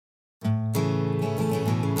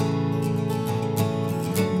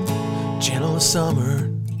summer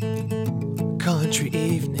country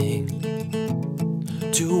evening,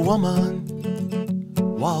 two women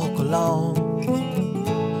walk along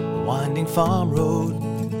a winding farm road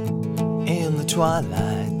in the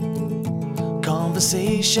twilight.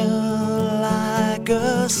 Conversation like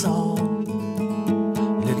a song.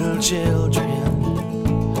 Little children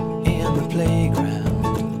in the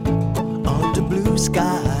playground, under blue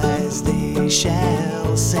skies they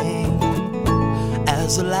shall sing,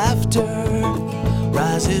 as the laughter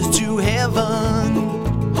rises to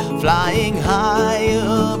heaven, flying high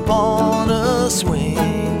upon a swing.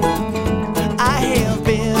 I have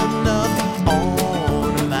been up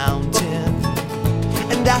on a mountain,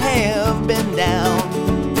 and I have been down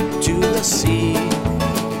to the sea.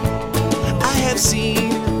 I have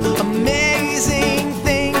seen amazing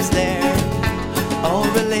things there, all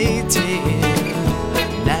related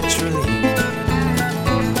naturally.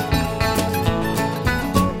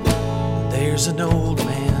 There's an old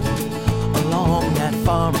man along that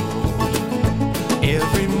farm road.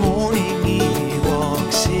 Every morning he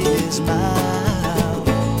walks his mile,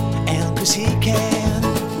 and 'cause he can,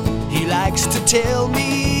 he likes to tell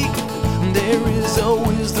me there is a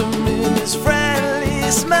wisdom in his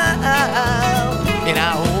friendly smile. And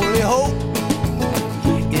I only hope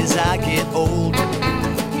as I get older,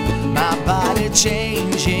 my body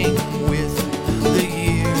changing with the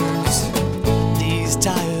years, these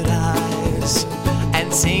tired eyes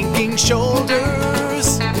and sinking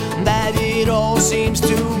shoulders, that it all seems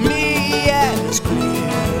to me as clear.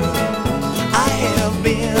 I have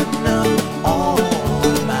been up on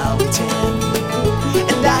a mountain,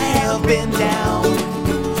 and I have been down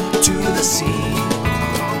to the sea.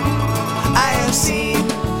 I have seen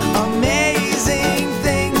amazing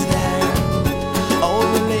things there, all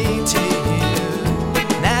related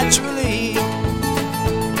naturally.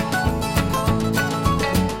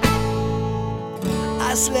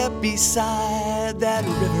 I slept beside that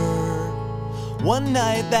river. One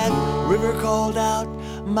night that river called out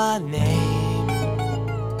my name.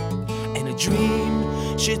 In a dream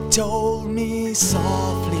she told me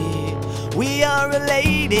softly, we are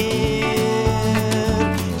related,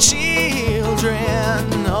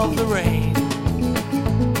 children of the rain.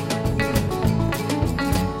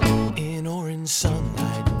 In orange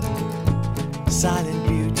sunlight, silent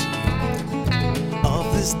beauty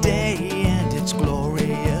of this day and its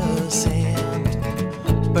glorious end.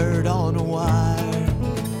 Bird on a wire,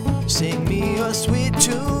 sing me a sweet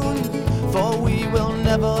tune, for we will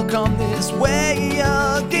never come this way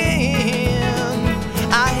again.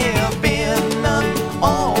 I have been up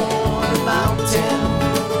on a mountain,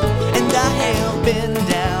 and I have been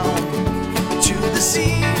down to the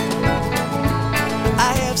sea.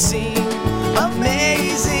 I have seen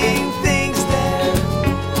amazing things there,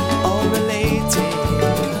 all related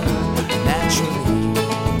naturally.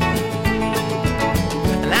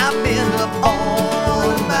 And I've been up on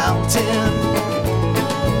a mountain,